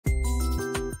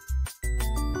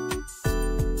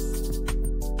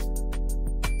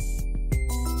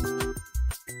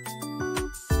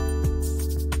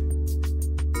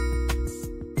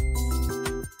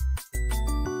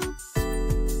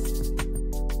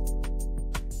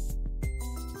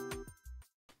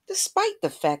Despite the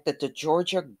fact that the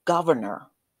Georgia governor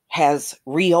has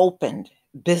reopened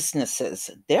businesses,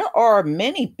 there are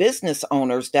many business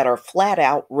owners that are flat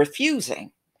out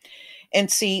refusing. And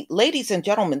see, ladies and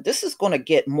gentlemen, this is going to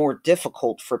get more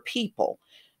difficult for people.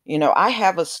 I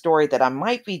have a story that I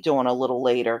might be doing a little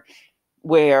later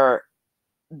where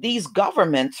these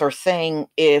governments are saying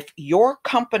if your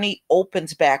company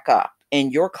opens back up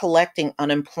and you're collecting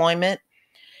unemployment,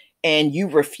 and you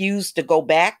refuse to go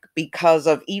back because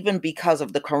of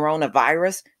the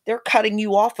coronavirus, they're cutting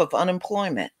you off of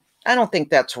unemployment. I don't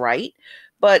think that's right.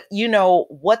 But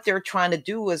what they're trying to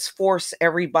do is force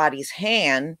everybody's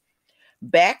hand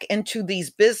back into these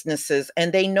businesses,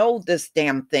 and they know this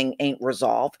damn thing ain't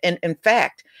resolved. And in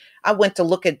fact, I went to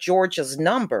look at Georgia's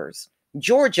numbers.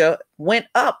 Georgia went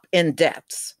up in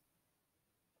deaths.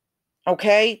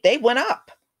 Okay, they went up.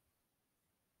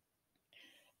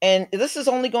 And this is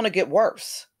only going to get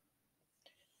worse.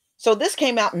 So this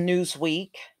came out in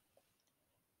Newsweek,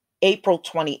 April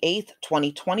 28th,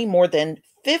 2020. More than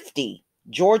 50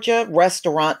 Georgia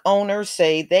restaurant owners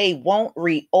say they won't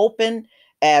reopen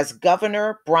as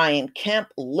Governor Brian Kemp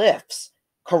lifts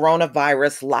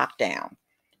coronavirus lockdown.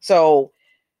 So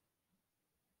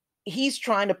he's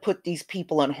trying to put these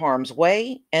people in harm's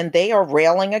way, and they are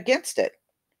railing against it.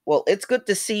 Well, it's good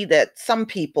to see that some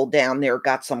people down there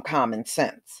got some common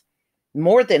sense.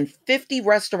 More than 50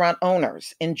 restaurant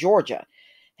owners in Georgia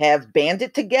have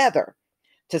banded together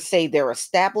to say their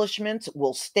establishments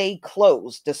will stay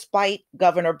closed despite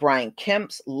Governor Brian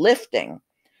Kemp's lifting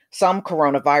some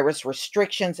coronavirus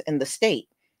restrictions in the state.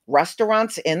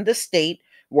 Restaurants in the state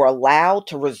were allowed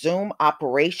to resume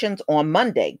operations on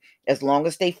Monday as long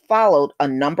as they followed a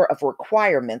number of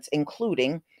requirements,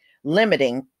 including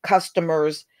limiting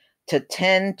customers to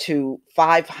 10 to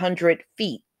 500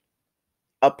 feet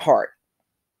apart.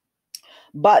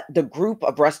 But the group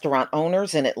of restaurant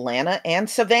owners in Atlanta and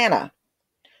Savannah,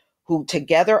 who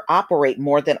together operate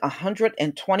more than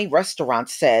 120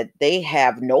 restaurants, said they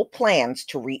have no plans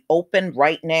to reopen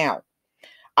right now.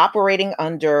 Operating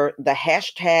under the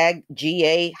hashtag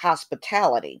GA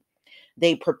Hospitality,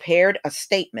 they prepared a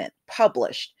statement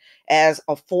published as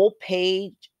a full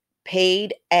page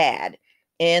paid ad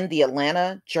in the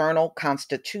Atlanta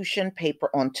Journal-Constitution paper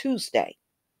on Tuesday.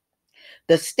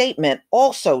 The statement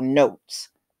also notes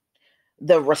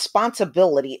the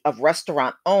responsibility of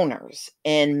restaurant owners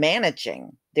in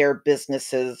managing their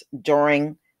businesses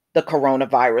during the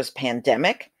coronavirus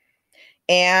pandemic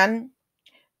and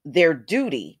their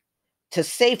duty to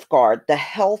safeguard the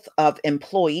health of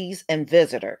employees and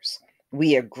visitors.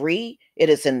 We agree it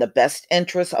is in the best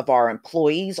interest of our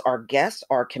employees, our guests,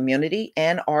 our community,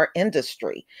 and our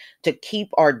industry to keep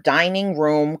our dining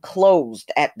room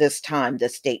closed at this time, the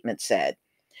statement said.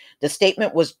 The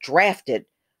statement was drafted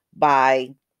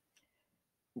by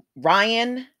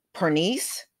Ryan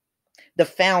Pernice, the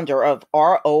founder of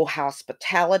RO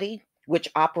Hospitality,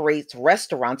 which operates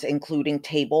restaurants including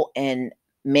Table and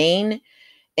Main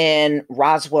in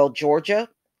Roswell, Georgia,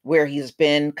 where he's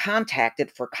been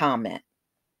contacted for comment.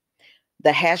 The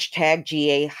hashtag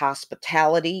GA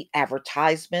Hospitality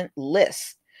advertisement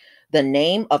lists the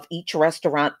name of each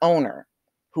restaurant owner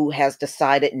who has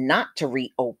decided not to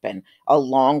reopen,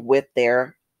 along with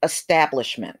their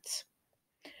establishments.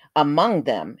 Among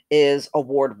them is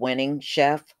award-winning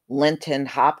chef Linton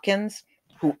Hopkins,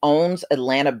 who owns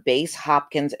Atlanta-based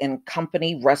Hopkins and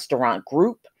Company Restaurant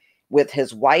Group with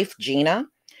his wife, Gina.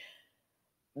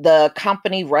 The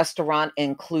company restaurant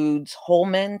includes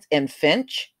Holman's and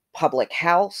Finch, Public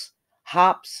House,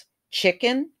 Hops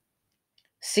Chicken,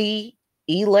 C.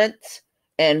 Elit's,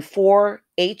 and 4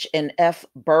 H&F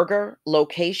Burger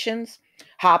locations.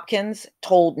 Hopkins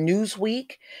told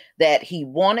Newsweek that he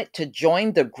wanted to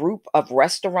join the group of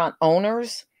restaurant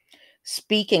owners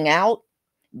speaking out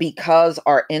because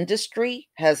our industry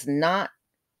is not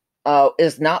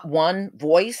one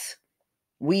voice.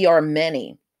 We are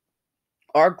many.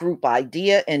 Our group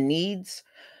idea and needs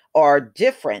are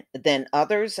different than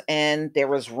others, and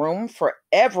there is room for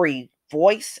every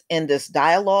voice in this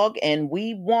dialogue, and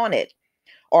we wanted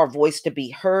our voice to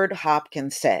be heard,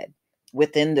 Hopkins said.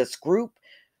 Within this group,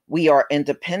 we are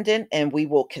independent, and we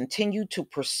will continue to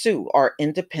pursue our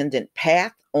independent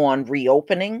path on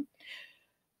reopening,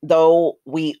 though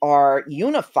we are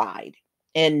unified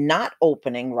in not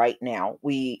opening right now.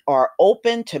 We are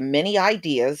open to many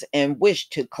ideas and wish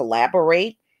to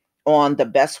collaborate on the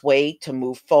best way to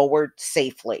move forward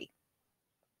safely.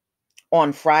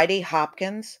 On Friday,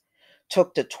 Hopkins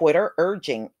took to Twitter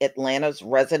urging Atlanta's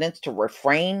residents to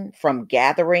refrain from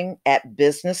gathering at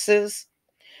businesses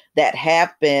that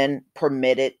have been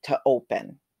permitted to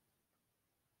open.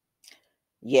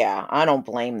 Yeah, I don't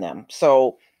blame them.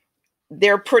 So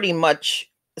they're pretty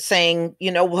much saying,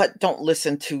 you know what, don't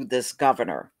listen to this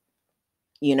governor.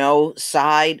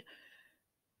 Side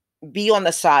be on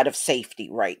the side of safety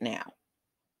right now.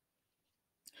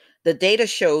 The data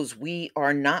shows we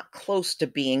are not close to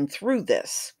being through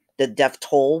this. The death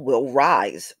toll will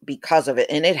rise because of it,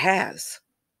 and it has.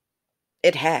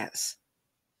 It has.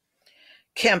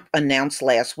 Kemp announced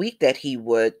last week that he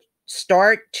would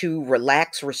start to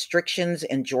relax restrictions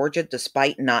in Georgia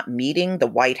despite not meeting the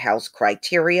White House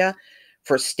criteria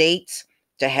for states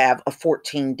to have a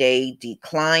 14-day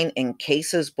decline in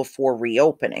cases before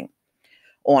reopening.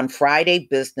 On Friday,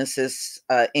 businesses,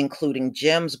 including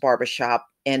gyms, barbershop,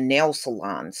 and nail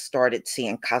salons, started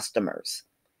seeing customers.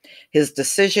 His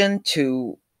decision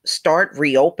to start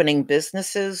reopening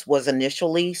businesses was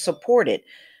initially supported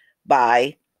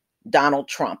by Donald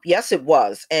Trump. Yes, it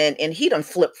was. And he done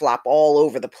flip-flop all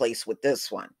over the place with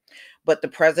this one. But the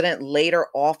president later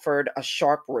offered a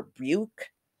sharp rebuke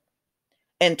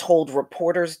and told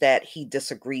reporters that he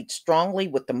disagreed strongly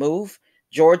with the move.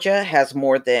 Georgia has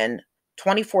more than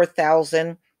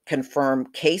 24,000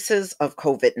 confirmed cases of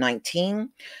COVID-19,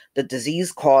 the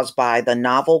disease caused by the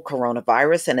novel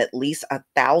coronavirus, and at least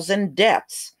 1,000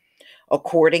 deaths,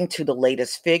 according to the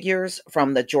latest figures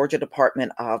from the Georgia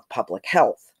Department of Public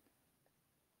Health.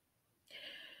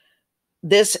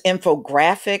 This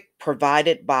infographic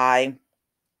provided by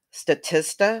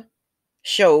Statista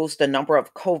shows the number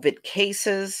of COVID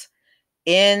cases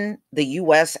in the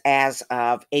US as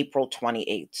of April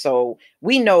 28th. So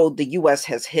we know the US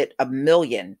has hit 1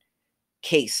 million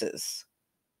cases.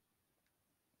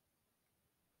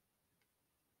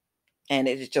 And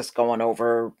it is just going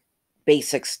over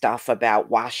basic stuff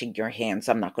about washing your hands.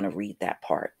 I'm not going to read that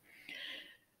part.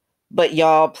 But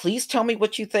y'all, please tell me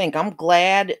what you think. I'm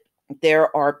glad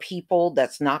there are people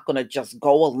that's not going to just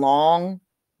go along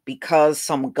because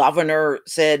some governor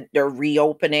said they're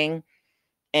reopening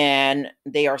and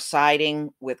they are siding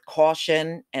with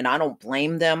caution, and I don't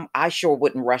blame them. I sure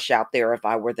wouldn't rush out there if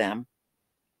I were them.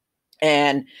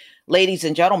 And ladies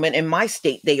and gentlemen, in my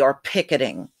state, they are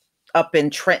picketing up in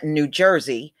Trenton, New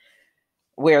Jersey,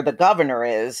 where the governor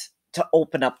is, to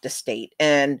open up the state.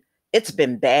 And it's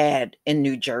been bad in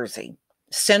New Jersey.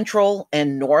 Central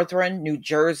and northern New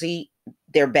Jersey,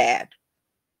 they're bad.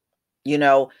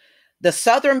 The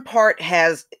southern part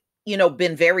has,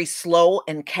 been very slow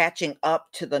in catching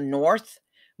up to the north,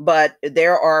 but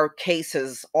there are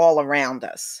cases all around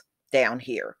us down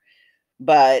here.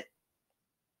 But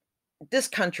this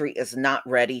country is not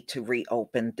ready to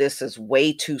reopen. This is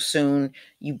way too soon.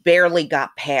 You barely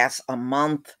got past a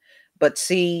month. But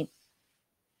see,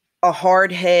 a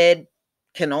hard head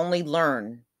can only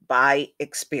learn by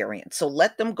experience. So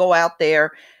let them go out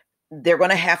there. They're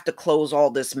going to have to close all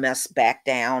this mess back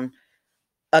down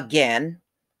again.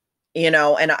 And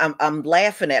I'm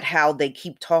laughing at how they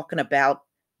keep talking about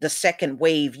the second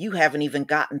wave. You haven't even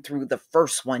gotten through the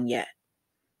first one yet.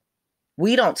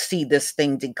 We don't see this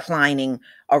thing declining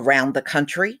around the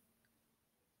country.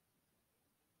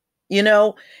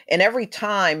 And every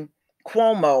time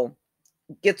Cuomo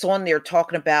gets on there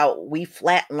talking about we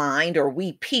flatlined or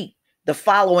we peaked, the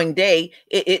following day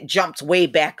it jumps way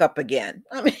back up again.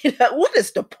 I mean, what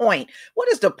is the point? What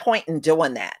is the point in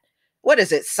doing that? What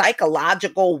is it,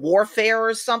 psychological warfare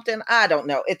or something? I don't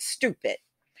know. It's stupid.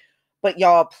 But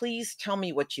y'all, please tell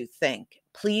me what you think.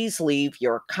 Please leave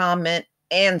your comment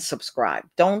and subscribe.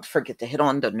 Don't forget to hit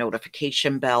on the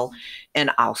notification bell, and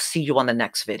I'll see you on the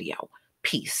next video.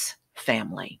 Peace,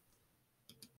 family.